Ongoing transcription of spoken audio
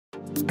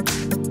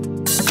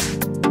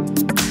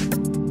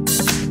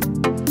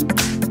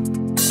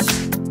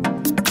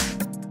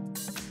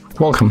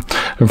Welcome.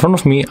 In front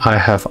of me I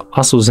have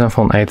ASUS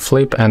ZenFone 8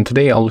 Flip, and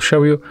today I'll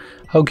show you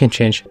how you can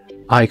change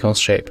icon's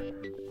shape.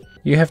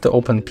 You have to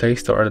open Play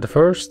Store at the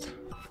first,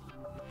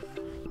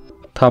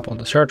 tap on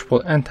the search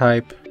bar and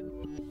type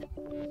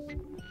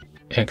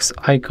X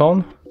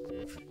icon.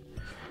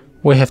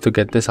 We have to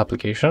get this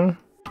application.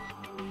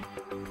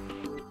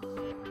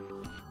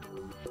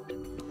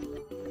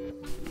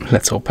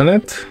 Let's open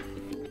it.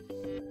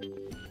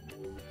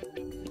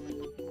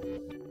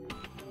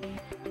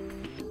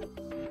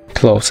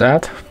 Close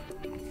ad.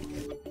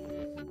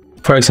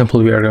 For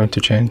example, we are going to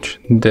change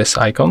this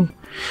icon,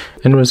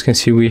 and as you can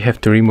see we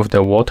have to remove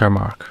the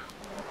watermark.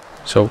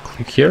 So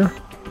click here,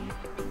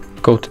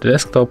 go to the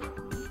desktop,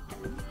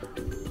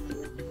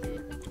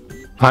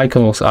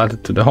 icon was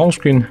added to the home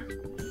screen.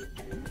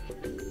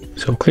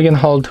 So click and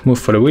hold, move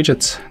for the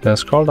widgets, then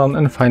scroll down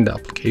and find the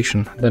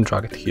application, then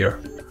drag it here.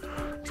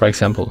 For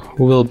example,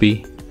 we will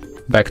be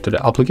back to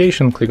the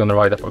application, click on the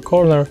right upper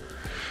corner,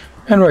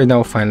 and right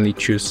now finally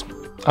choose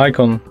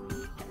icon.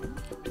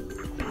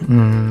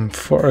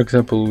 For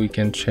example, we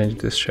can change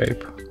this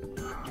shape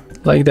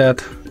like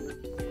that.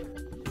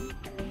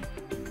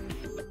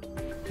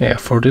 Yeah,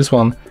 for this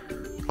one,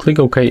 click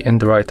OK in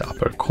the right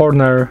upper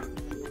corner,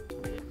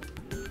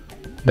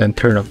 then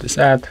turn off this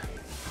ad,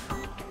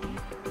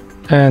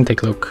 and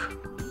take a look.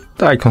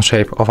 The icon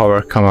shape of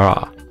our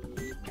camera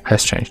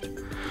has changed.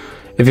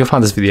 If you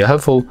found this video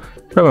helpful,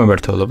 remember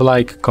to leave a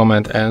like,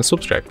 comment and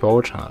subscribe to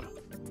our channel.